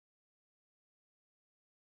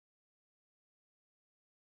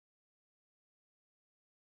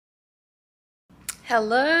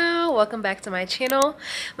Hello, welcome back to my channel.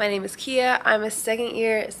 My name is Kia. I'm a second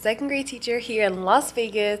grade teacher here in Las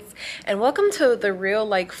Vegas, and welcome to the real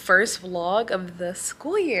first vlog of the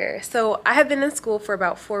school year. So I have been in school for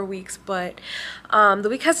about 4 weeks, but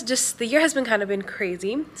the year has been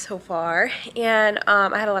crazy so far, and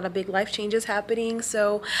I had a lot of big life changes happening,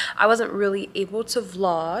 so I wasn't really able to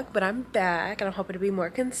vlog, but I'm back and I'm hoping to be more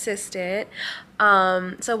consistent.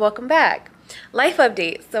 So welcome back. Life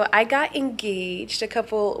update. So I got engaged a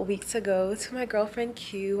couple weeks ago to my girlfriend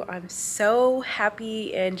Q. I'm so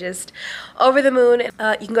happy and just over the moon. You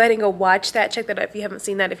can go ahead and go watch that, check that out if you haven't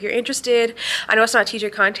seen that, if you're interested. I know it's not teacher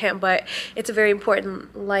content, but it's a very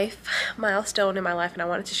important life milestone in my life, and I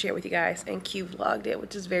wanted to share with you guys, and Q vlogged it,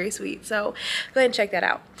 which is very sweet. So go ahead and check that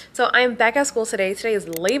out. So I'm back at school today. Today is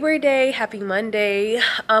Labor Day. Happy Monday.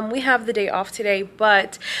 We have the day off today,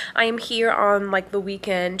 but I am here on the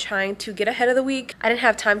weekend trying to get ahead of the week. I didn't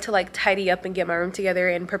have time to tidy up and get my room together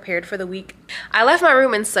and prepared for the week. I left my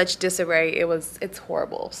room in such disarray. It's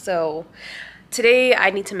horrible. So today I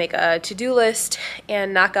need to make a to-do list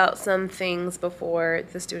and knock out some things before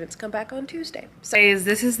the students come back on Tuesday. So guys,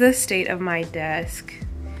 this is the state of my desk.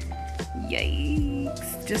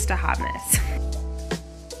 Yikes, just a hot mess.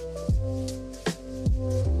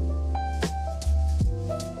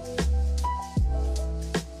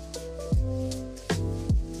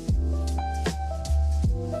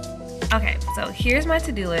 Okay, so here's my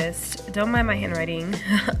to-do list. Don't mind my handwriting.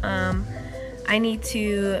 I need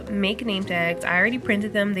to make name tags. I already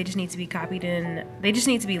printed them. They just need to be copied in. They just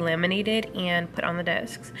need to be laminated and put on the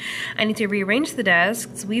desks. I need to rearrange the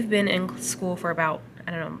desks. We've been in school for about,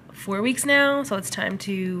 I don't know, 4 weeks now, so it's time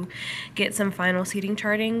to get some final seating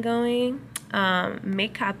charting going.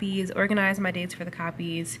 Make copies, organize my dates for the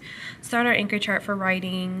copies, start our anchor chart for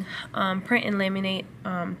writing, print and laminate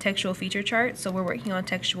textual feature charts. So we're working on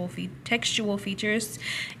textual features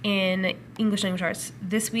in English language arts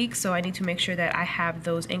this week, so I need to make sure that I have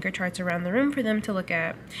those anchor charts around the room for them to look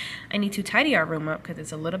at. I need to tidy our room up because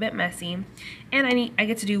it's a little bit messy, and I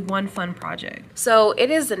get to do one fun project. So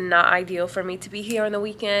it is not ideal for me to be here on the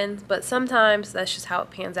weekends, but sometimes that's just how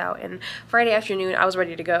it pans out. And Friday afternoon I was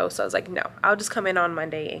ready to go, so I was like, no, I'll just come in on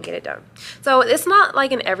Monday and get it done. So it's not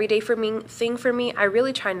like an everyday thing for me. I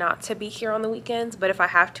really try not to be here on the weekends, but if I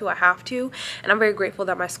have to, I have to. And I'm very grateful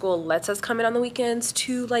that my school lets us come in on the weekends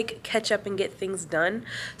to catch up and get things done.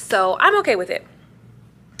 So I'm okay with it.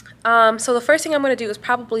 So the first thing I'm going to do is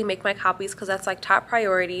probably make my copies, because that's top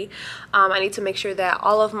priority. I need to make sure that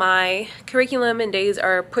all of my curriculum and days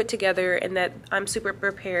are put together and that I'm super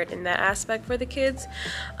prepared in that aspect for the kids.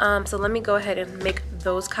 So let me go ahead and make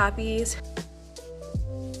those copies.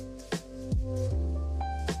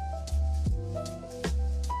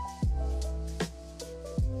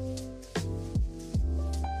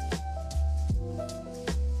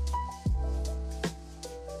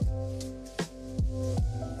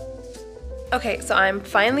 Okay, so I'm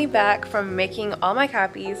finally back from making all my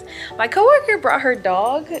copies. My coworker brought her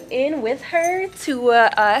dog in with her to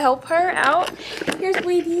help her out. Here's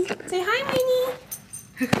Weedy. Say hi,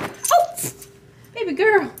 Weedy. Oh, baby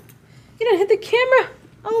girl, you done hit the camera.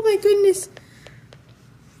 Oh my goodness.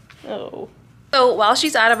 Oh. So while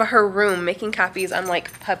she's out of her room making copies, I'm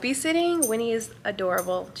puppy sitting. Winnie is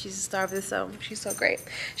adorable. She's a star of the show. She's so great.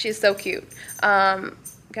 She's so cute.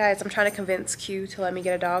 Guys, I'm trying to convince Q to let me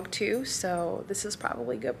get a dog too, so this is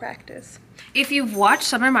probably good practice. If you've watched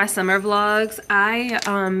some of my summer vlogs,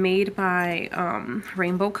 I made my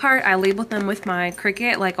rainbow cart. I labeled them with my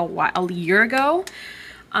Cricut a year ago.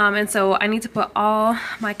 And so I need to put all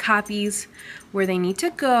my copies where they need to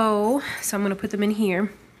go. So I'm gonna put them in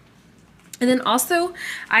here. And then also,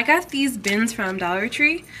 I got these bins from Dollar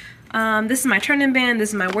Tree. This is my turn-in bin, this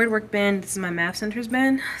is my word work bin, this is my math centers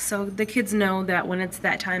bin. So the kids know that when it's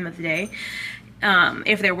that time of the day,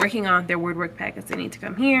 if they're working on their word work packets, they need to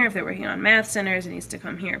come here. If they're working on math centers, it needs to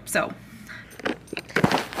come here. So,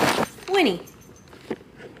 Winnie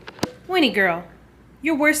girl,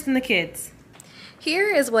 you're worse than the kids.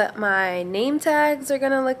 Here is what my name tags are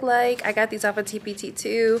gonna look like. I got these off of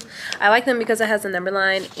TPT2. I like them because it has the number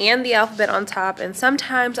line and the alphabet on top, and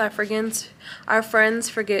sometimes our friends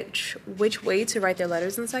forget which way to write their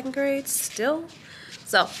letters in second grade still.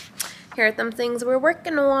 So here are some things we're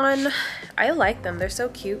working on. I like them, they're so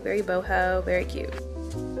cute, very boho, very cute.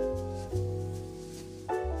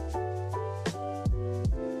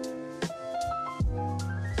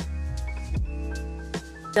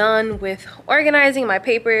 Done with organizing my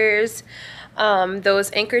papers.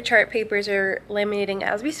 Those anchor chart papers are laminating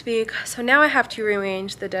as we speak. So now I have to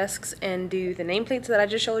rearrange the desks and do the nameplates that I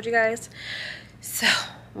just showed you guys. So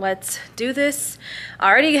let's do this. I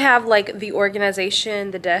already have like the organization,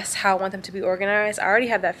 the desks, how I want them to be organized. I already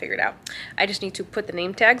have that figured out. I just need to put the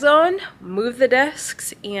name tags on, move the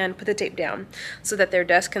desks, and put the tape down so that their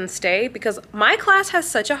desk can stay, because my class has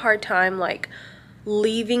such a hard time like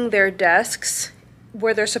leaving their desks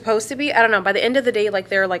where they're supposed to be. I don't know, by the end of the day, like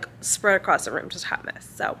they're like spread across the room, just a hot mess.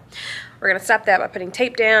 So we're gonna stop that by putting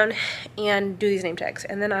tape down and do these name tags,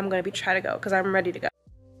 and then I'm gonna be try to go because I'm ready to go.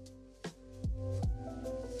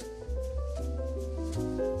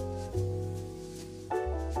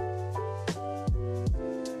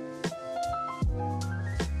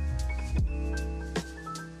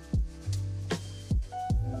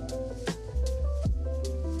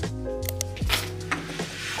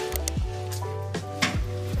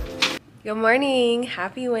 Good morning,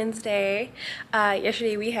 happy Wednesday.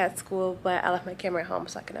 Yesterday we had school, but I left my camera at home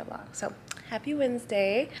so I couldn't vlog. So happy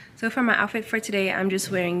Wednesday. So for my outfit for today, I'm just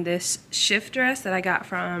wearing this shift dress that I got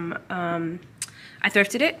from, I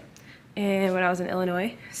thrifted it and when I was in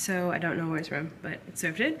Illinois. So I don't know where it's from, but it's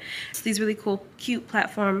thrifted. So these really cool, cute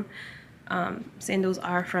platform sandals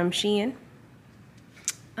are from Shein.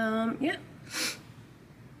 Yeah, this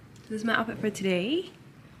is my outfit for today.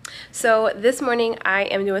 So this morning I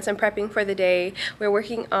am doing some prepping for the day. We're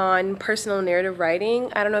working on personal narrative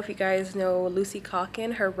writing. I don't know if you guys know Lucy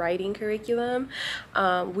Calkin, her writing curriculum.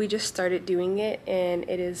 We just started doing it and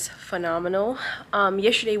it is phenomenal.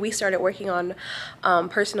 Yesterday we started working on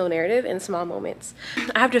personal narrative and small moments.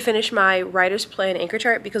 I have to finish my writer's plan anchor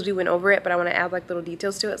chart because we went over it, but I want to add like little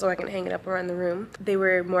details to it so I can hang it up around the room. They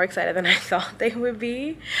were more excited than I thought they would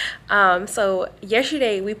be. So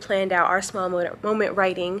yesterday we planned out our small moment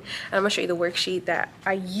writing. And I'm gonna show you the worksheet that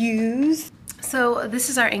I use. So this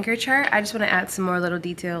is our anchor chart. I just want to add some more little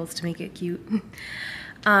details to make it cute.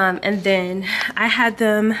 And then I had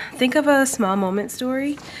them think of a small moment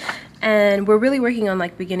story, and we're really working on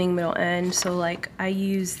like beginning, middle, end. So like I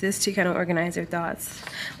use this to kind of organize their thoughts.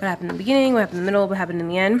 What happened in the beginning, what happened in the middle, what happened in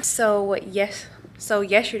the end. So yes. So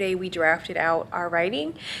yesterday we drafted out our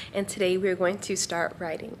writing, and today we're going to start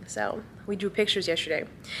writing. So we drew pictures yesterday,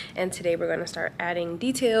 and today we're going to start adding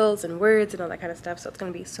details and words and all that kind of stuff. So it's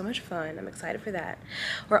going to be so much fun. I'm excited for that.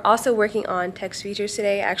 We're also working on text features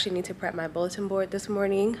today. I actually need to prep my bulletin board this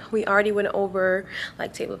morning. We already went over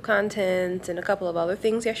like table of contents and a couple of other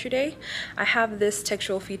things yesterday. I have this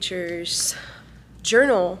textual features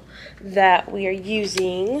journal that we are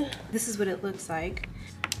using. This is what it looks like.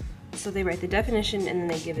 So they write the definition and then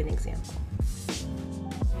they give an example.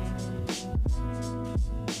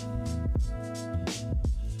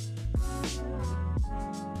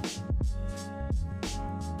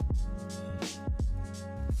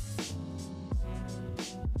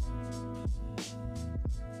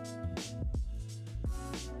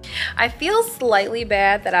 I feel slightly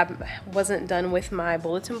bad that I wasn't done with my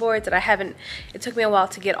bulletin boards, that it took me a while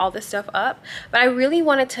to get all this stuff up, but I really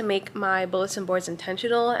wanted to make my bulletin boards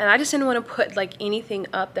intentional, and I just didn't want to put like anything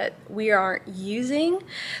up that we aren't using.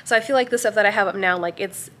 So I feel like the stuff that I have up now, like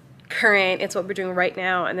it's current, it's what we're doing right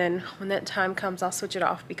now, and then when that time comes I'll switch it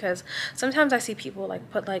off, because sometimes I see people like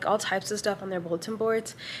put like all types of stuff on their bulletin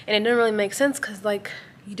boards and it doesn't really make sense, because like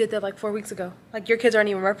you did that like 4 weeks ago. Like your kids aren't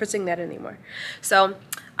even referencing that anymore. So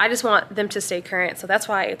I just want them to stay current. So that's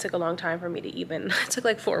why it took a long time for me to it took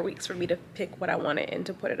like 4 weeks for me to pick what I wanted and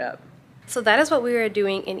to put it up. So that is what we were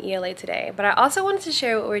doing in ELA today. But I also wanted to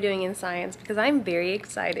share what we're doing in science because I'm very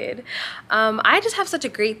excited. I just have such a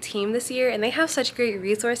great team this year, and they have such great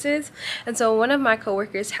resources. And so one of my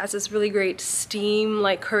coworkers has this really great STEAM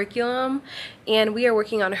like curriculum, and we are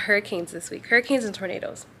working on hurricanes this week, hurricanes and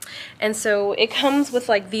tornadoes. And so it comes with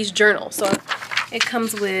like these journals. So it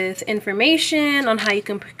comes with information on how you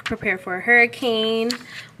can prepare for a hurricane,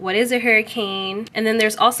 what is a hurricane, and then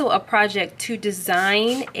there's also a project to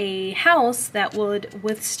design a house that would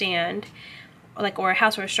withstand, or a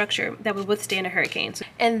house or a structure that would withstand a hurricane.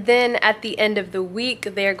 And then at the end of the week,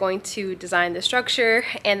 they're going to design the structure,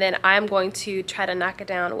 and then I'm going to try to knock it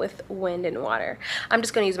down with wind and water. I'm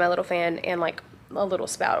just going to use my little fan and like a little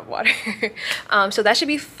spout of water. So that should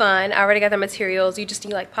be fun. I already got the materials. You just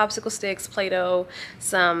need like popsicle sticks, Play-Doh,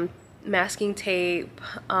 some masking tape,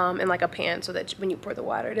 and like a pan so that when you pour the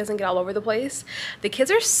water it doesn't get all over the place. The kids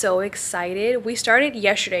are so excited. We started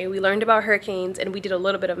yesterday. We learned about hurricanes and we did a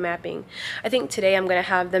little bit of mapping. I think today I'm going to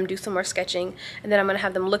have them do some more sketching, and then I'm going to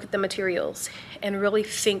have them look at the materials and really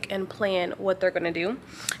think and plan what they're going to do.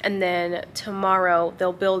 And then tomorrow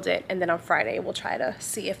they'll build it, and then on Friday we'll try to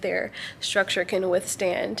see if their structure can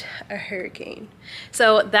withstand a hurricane.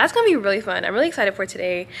 So that's going to be really fun. I'm really excited for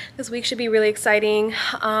today. This week should be really exciting.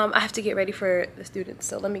 I have to get ready for the students,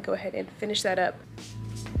 so let me go ahead and finish that up.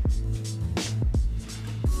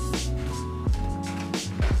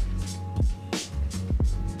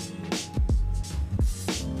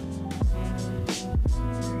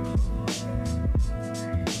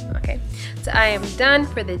 So I am done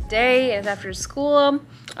for the day. It's after school.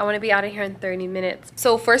 I want to be out of here in 30 minutes.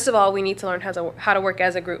 So first of all, we need to learn how to work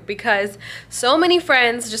as a group, because so many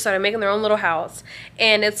friends just started making their own little house,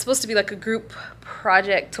 and it's supposed to be like a group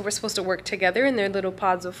project. So we're supposed to work together in their little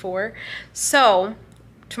pods of 4. So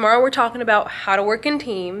tomorrow we're talking about how to work in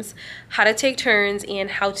teams, how to take turns, and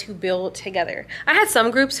how to build together. I had some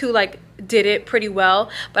groups who like did it pretty well,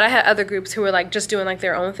 but I had other groups who were like just doing like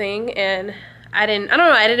their own thing, and I don't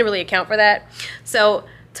know, I didn't really account for that. So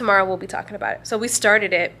tomorrow we'll be talking about it. So we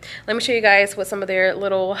started it. Let me show you guys what some of their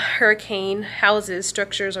little hurricane houses,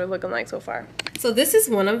 structures are looking like so far. So this is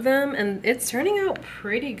one of them, and it's turning out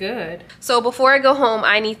pretty good. So before I go home,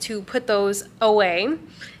 I need to put those away.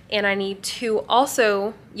 And I need to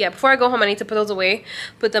also, before I go home, I need to put those away,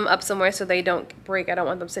 put them up somewhere so they don't break. I don't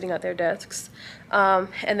want them sitting at their desks.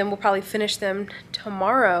 And then we'll probably finish them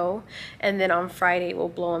tomorrow, and then on Friday we'll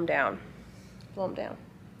blow them down.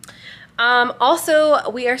 Also,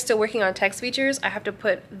 we are still working on text features. I have to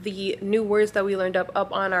put the new words that we learned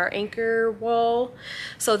up on our Anchor wall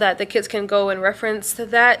so that the kids can go and reference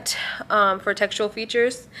that for textual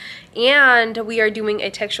features. And we are doing a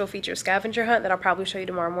textual feature scavenger hunt that I'll probably show you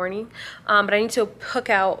tomorrow morning. But I need to hook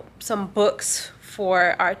out some books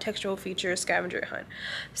for our textual feature scavenger hunt.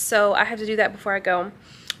 So I have to do that before I go.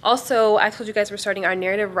 Also, I told you guys we're starting our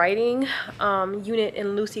narrative writing unit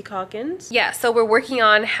in Lucy Calkins. Yeah, so we're working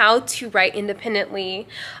on how to write independently.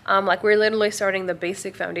 Like we're literally starting the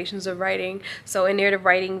basic foundations of writing. So in narrative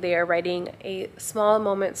writing, they are writing a small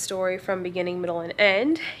moment story from beginning, middle, and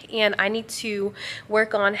end. And I need to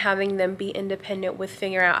work on having them be independent with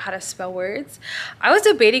figuring out how to spell words. I was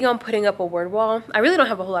debating on putting up a word wall. I really don't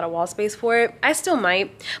have a whole lot of wall space for it. I still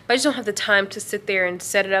might, but I just don't have the time to sit there and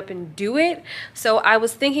set it up and do it. So I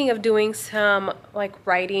was thinking of doing some like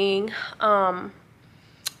writing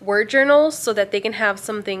word journals so that they can have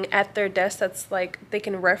something at their desk that's like they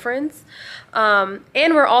can reference, and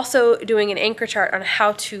we're also doing an anchor chart on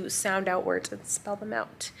how to sound out words and spell them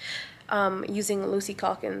out using Lucy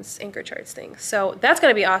Calkins anchor charts thing. So that's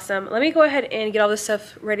gonna be awesome. Let me go ahead and get all this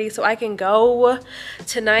stuff ready so I can go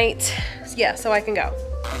tonight. Yeah, so I can go.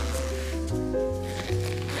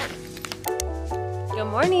 Good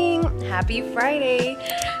morning, happy Friday.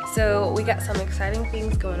 So we got some exciting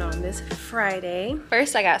things going on this Friday.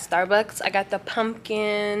 First, I got Starbucks. I got the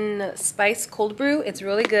pumpkin spice cold brew. It's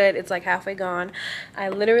really good. It's like halfway gone. I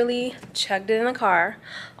literally chugged it in the car.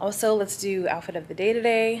 Also, let's do outfit of the day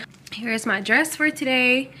today. Here's my dress for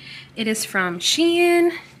today. It is from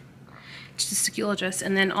Shein. It's just a cute little dress.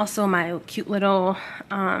 And then also my cute little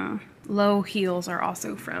low heels are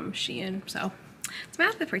also from Shein. So it's my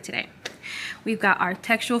outfit for today. We've got our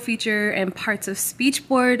textual feature and parts of speech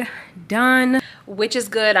board done, which is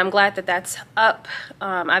good. I'm glad that that's up.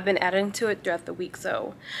 I've been adding to it throughout the week,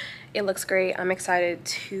 so it looks great. I'm excited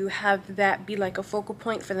to have that be like a focal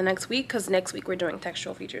point for the next week, because next week we're doing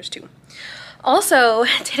textual features too. Also,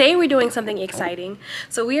 today we're doing something exciting.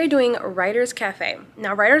 So we are doing Writers Cafe.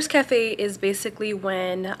 Now, Writers Cafe is basically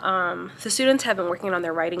when the students have been working on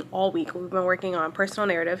their writing all week. We've been working on personal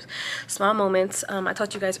narratives, small moments. I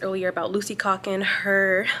talked to you guys earlier about Lucy Calkins,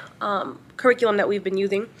 her curriculum that we've been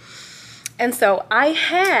using. And so I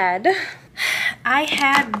had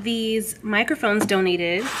these microphones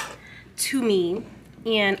donated to me,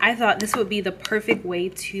 and I thought this would be the perfect way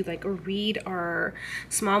to like read our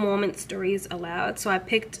small moment stories aloud. So I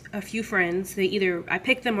picked a few friends. I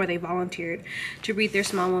picked them or they volunteered to read their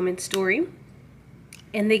small moment story,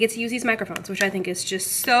 and they get to use these microphones, which I think is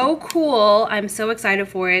just so cool. I'm so excited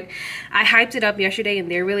for it. I hyped it up yesterday and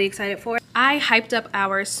they're really excited for it. I hyped up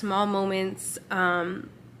our small moments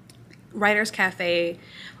Writers Cafe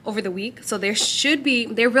over the week, so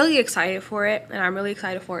they're really excited for it, and I'm really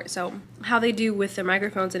excited for it. So how they do with the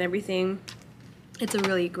microphones and everything, it's a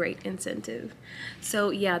really great incentive. So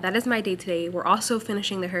yeah, that is my day today. We're also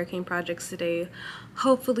finishing the hurricane projects today.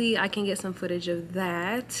 Hopefully I can get some footage of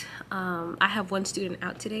that. I have one student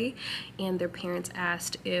out today, and their parents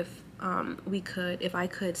asked if I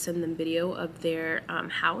could send them video of their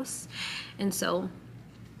house, and so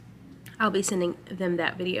I'll be sending them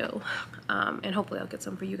that video, and hopefully I'll get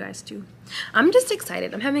some for you guys too. I'm just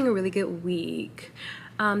excited. I'm having a really good week.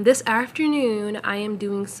 This afternoon I am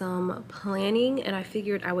doing some planning, and I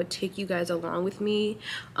figured I would take you guys along with me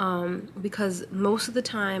because most of the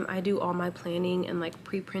time I do all my planning and like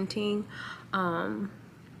pre-printing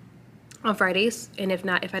on Fridays, and if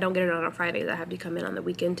I don't get it on Fridays, I have to come in on the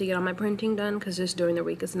weekend to get all my printing done, because just during the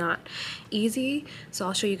week is not easy. So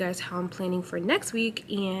I'll show you guys how I'm planning for next week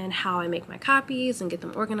and how I make my copies and get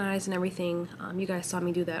them organized and everything. You guys saw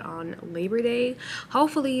me do that on Labor Day.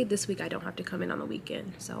 Hopefully this week I don't have to come in on the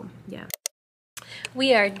weekend. So yeah.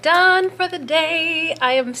 We are done for the day.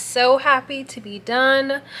 I am so happy to be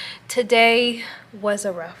done. Today was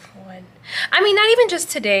a rough one. I mean, not even just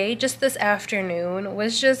today, just this afternoon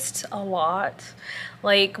was just a lot.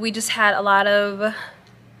 Like, we just had a lot of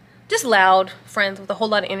just loud friends with a whole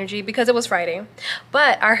lot of energy because it was Friday.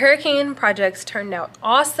 But our hurricane projects turned out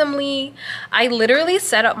awesomely. I literally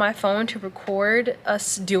set up my phone to record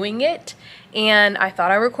us doing it, and I thought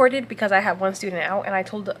I recorded because I had one student out, and I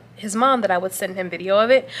told his mom that I would send him video of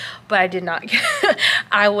it, but I did not.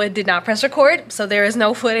 did not press record, so there is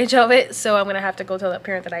no footage of it. So I'm gonna have to go tell the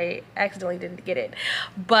parent that I accidentally didn't get it.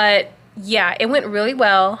 But yeah, it went really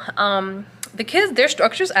well. The kids, their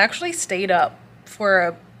structures actually stayed up for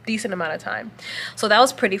a decent amount of time, so that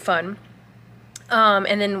was pretty fun.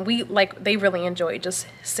 And then they really enjoyed just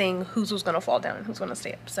seeing whose was gonna fall down and who's gonna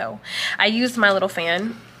stay up. So I used my little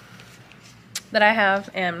fan that I have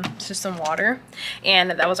and just some water,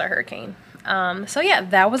 and that was our hurricane. So yeah,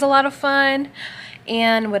 that was a lot of fun.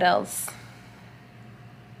 And what else?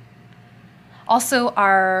 Also,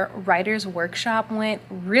 our writers workshop went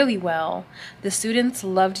really well. The students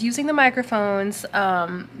loved using the microphones.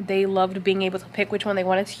 They loved being able to pick which one they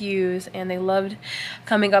wanted to use, and they loved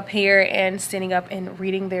coming up here and standing up and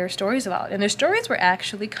reading their stories about. And their stories were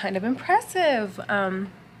actually kind of impressive.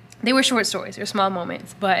 They were short stories, they were small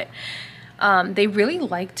moments, but they really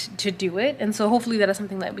liked to do it. And so hopefully that is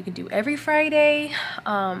something that we can do every Friday.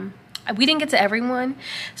 We didn't get to everyone,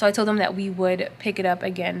 so I told them that we would pick it up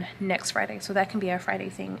again next Friday. So that can be our Friday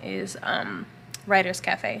thing, is Writers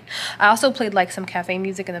Cafe. I also played like some cafe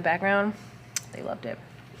music in the background. They loved it.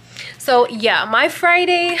 So yeah, my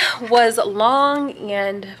Friday was long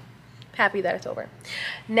and happy that it's over.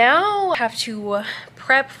 Now I have to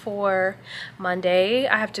prep for Monday.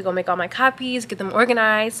 I have to go make all my copies, get them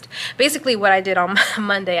organized. Basically what I did on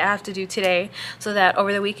Monday, I have to do today, so that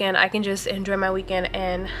over the weekend I can just enjoy my weekend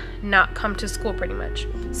and not come to school pretty much.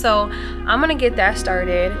 So I'm gonna get that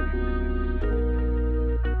started.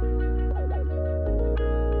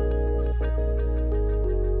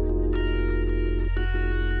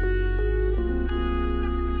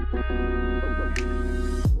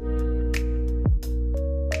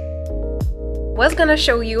 Was gonna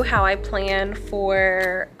show you how I plan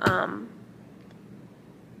for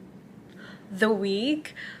the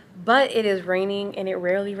week, but it is raining, and it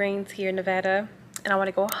rarely rains here in Nevada, and I want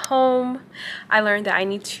to go home. I learned that I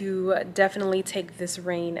need to definitely take this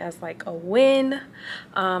rain as like a win.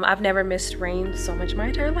 I've never missed rain so much in my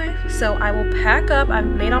entire life, so I will pack up. I've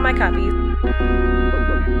made all my copies.